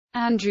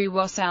Andrew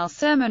Wasal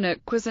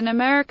Seminick was an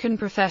American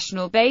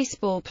professional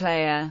baseball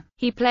player.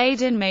 He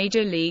played in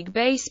Major League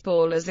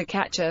Baseball as a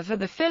catcher for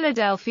the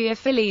Philadelphia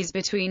Phillies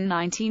between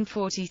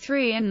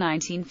 1943 and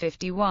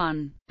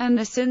 1951, and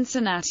the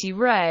Cincinnati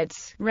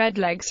Reds,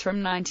 Redlegs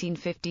from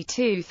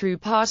 1952 through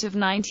part of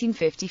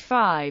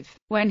 1955,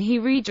 when he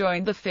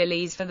rejoined the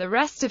Phillies for the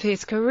rest of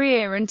his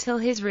career until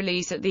his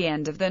release at the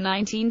end of the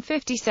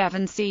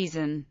 1957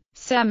 season.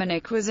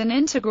 Seminick was an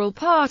integral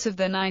part of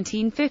the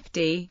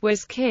 1950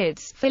 Was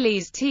Kids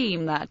Phillies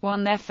team that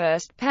won their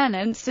first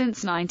pennant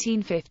since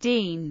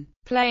 1915.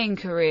 Playing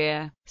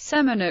career.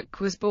 Seminick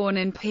was born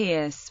in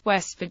Pierce,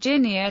 West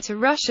Virginia to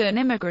Russian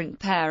immigrant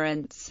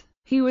parents.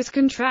 He was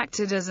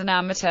contracted as an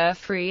amateur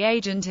free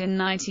agent in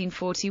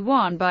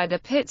 1941 by the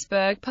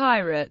Pittsburgh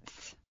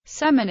Pirates.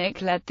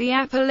 Seminick led the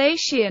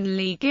Appalachian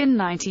League in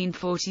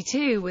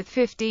 1942 with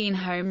 15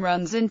 home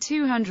runs and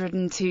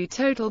 202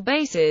 total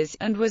bases,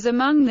 and was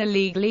among the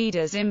league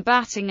leaders in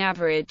batting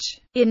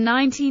average. In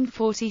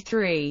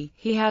 1943,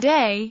 he had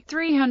a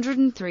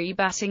 .303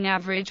 batting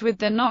average with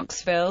the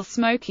Knoxville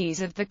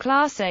Smokies of the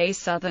Class A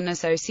Southern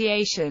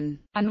Association,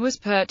 and was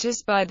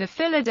purchased by the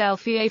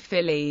Philadelphia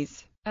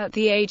Phillies. At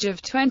the age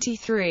of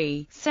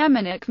 23,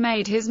 Seminick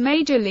made his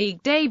major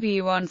league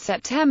debut on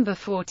September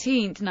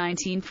 14,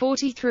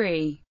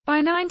 1943. By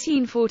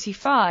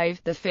 1945,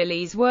 the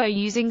Phillies were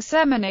using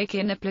Seminick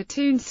in a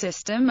platoon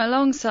system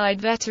alongside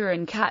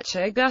veteran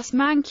catcher Gus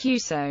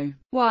Mancuso.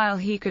 While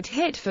he could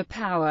hit for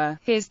power,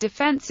 his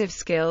defensive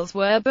skills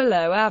were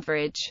below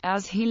average,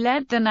 as he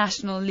led the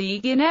National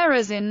League in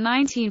errors in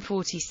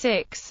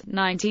 1946,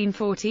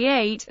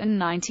 1948, and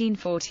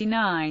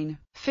 1949.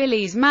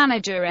 Phillies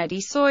manager Eddie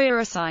Sawyer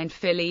assigned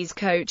Phillies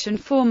coach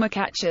and former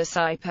catcher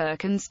Cy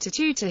Perkins to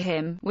tutor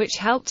him, which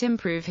helped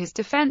improve his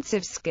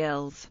defensive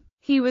skills.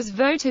 He was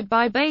voted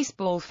by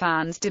baseball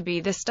fans to be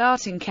the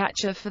starting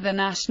catcher for the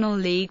National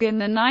League in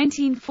the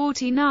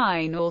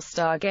 1949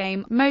 All-Star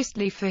Game,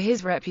 mostly for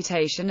his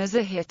reputation as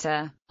a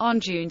hitter. On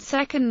June 2,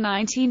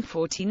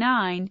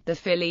 1949, the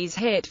Phillies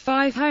hit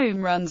 5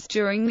 home runs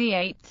during the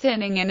 8th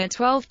inning in a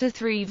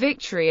 12-3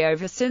 victory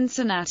over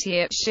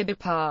Cincinnati at Shiba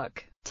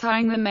Park,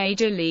 tying the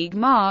major league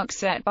mark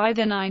set by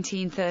the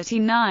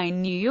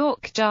 1939 New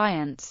York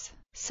Giants.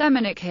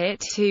 Seminick hit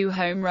 2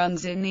 home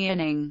runs in the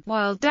inning,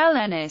 while Del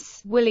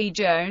Ennis, Willie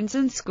Jones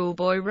and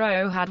Schoolboy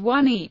Rowe had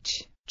 1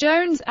 each.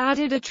 Jones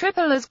added a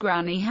triple as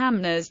Granny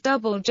Hamner's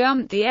double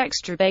jumped the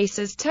extra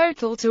bases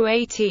total to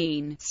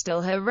 18,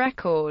 still her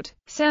record.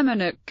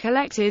 Seminick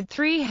collected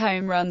 3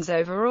 home runs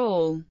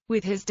overall.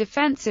 With his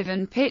defensive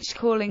and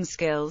pitch-calling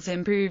skills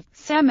improved,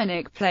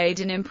 Seminick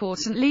played an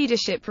important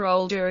leadership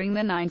role during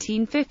the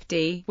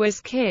 1950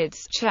 Was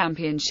Kids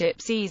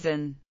championship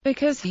season.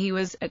 Because he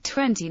was, at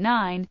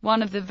 29,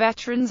 one of the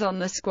veterans on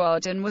the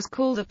squad and was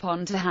called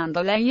upon to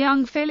handle a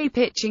young Philly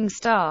pitching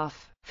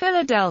staff,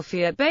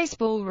 Philadelphia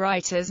baseball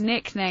writers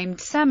nicknamed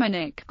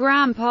Seminick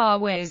Grandpa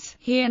Wiz.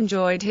 He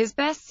enjoyed his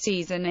best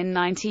season in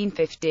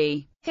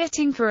 1950,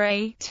 hitting for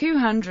a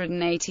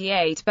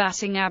 .288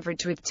 batting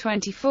average with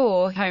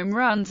 24 home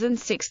runs and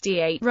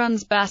 68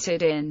 runs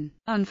batted in.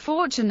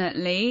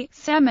 Unfortunately,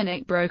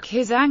 Seminick broke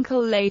his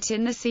ankle late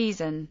in the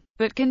season,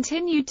 but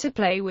continued to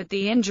play with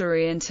the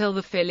injury until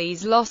the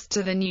Phillies lost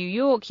to the New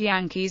York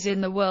Yankees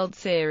in the World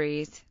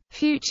Series.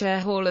 Future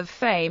Hall of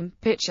Fame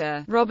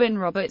pitcher Robin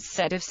Roberts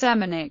said of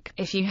Seminick,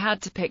 "If you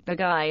had to pick the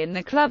guy in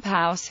the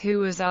clubhouse who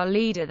was our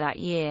leader that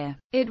year,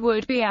 it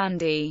would be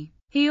Andy.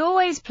 He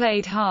always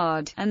played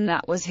hard, and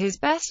that was his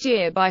best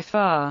year by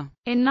far."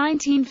 In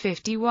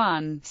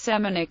 1951,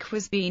 Seminick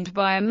was beamed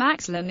by a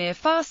maxilla near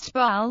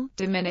fastball,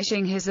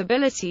 diminishing his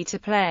ability to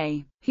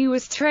play. He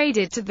was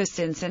traded to the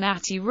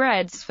Cincinnati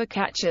Reds for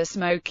catcher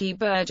Smokey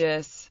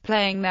Burgess,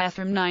 playing there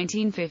from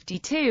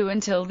 1952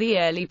 until the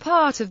early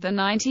part of the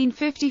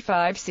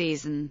 1955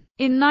 season.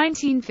 In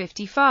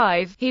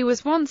 1955, he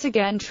was once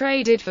again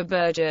traded for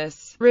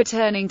Burgess,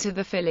 returning to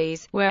the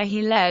Phillies, where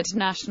he led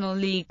National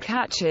League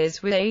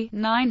catchers with a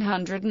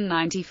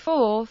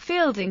 .994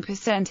 fielding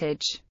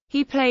percentage.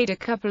 He played a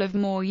couple of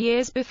more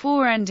years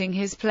before ending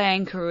his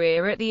playing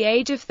career at the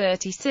age of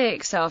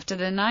 36 after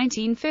the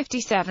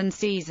 1957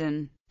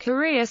 season.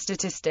 Career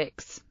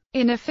statistics.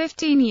 In a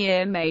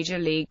 15-year Major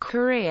League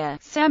career,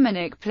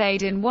 Seminick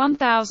played in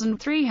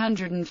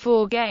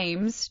 1,304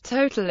 games,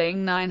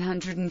 totaling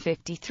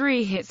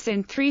 953 hits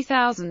in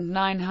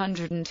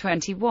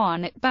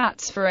 3,921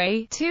 at-bats for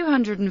a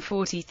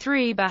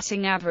 .243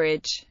 batting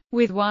average,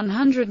 with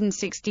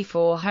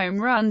 164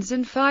 home runs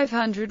and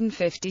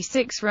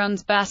 556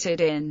 runs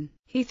batted in.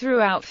 He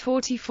threw out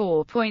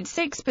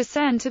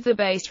 44.6% of the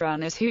base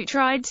runners who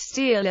tried to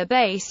steal a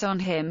base on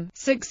him,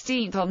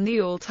 16th on the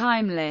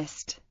all-time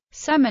list.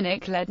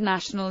 Seminick led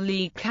National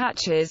League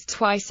catchers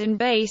twice in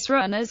base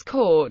runners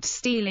caught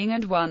stealing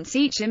and once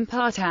each in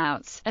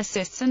putouts,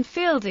 assists and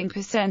fielding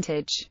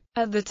percentage.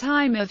 At the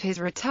time of his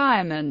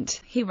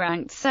retirement, he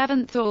ranked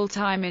 7th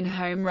all-time in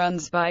home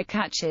runs by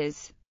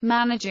catchers.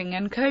 Managing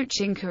and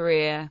coaching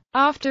career.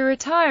 After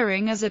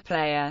retiring as a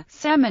player,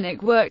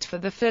 Seminick worked for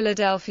the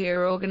Philadelphia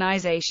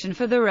organization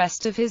for the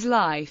rest of his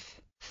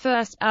life.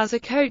 first as a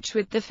coach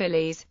with the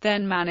Phillies,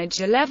 then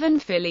managed 11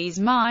 Phillies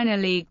minor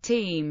league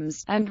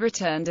teams, and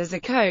returned as a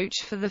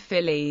coach for the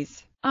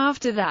Phillies.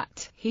 After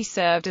that, he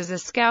served as a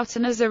scout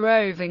and as a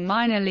roving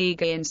minor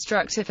league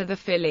instructor for the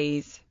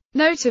Phillies.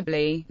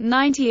 Notably,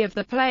 90 of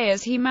the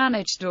players he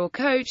managed or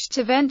coached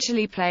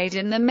eventually played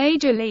in the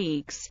major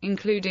leagues,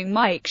 including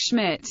Mike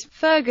Schmidt,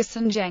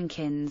 Ferguson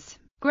Jenkins,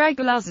 Greg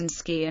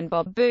Luzinski and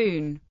Bob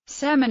Boone.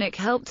 Seminick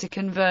helped to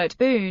convert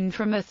Boone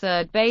from a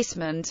third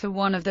baseman to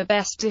one of the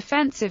best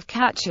defensive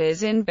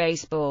catchers in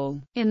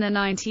baseball. In the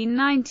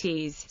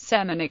 1990s,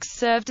 Seminick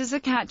served as a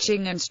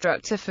catching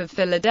instructor for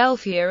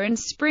Philadelphia in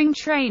spring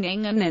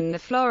training and in the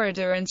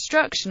Florida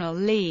Instructional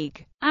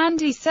League.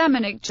 Andy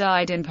Seminick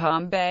died in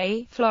Palm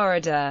Bay,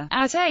 Florida,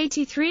 at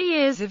 83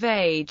 years of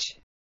age.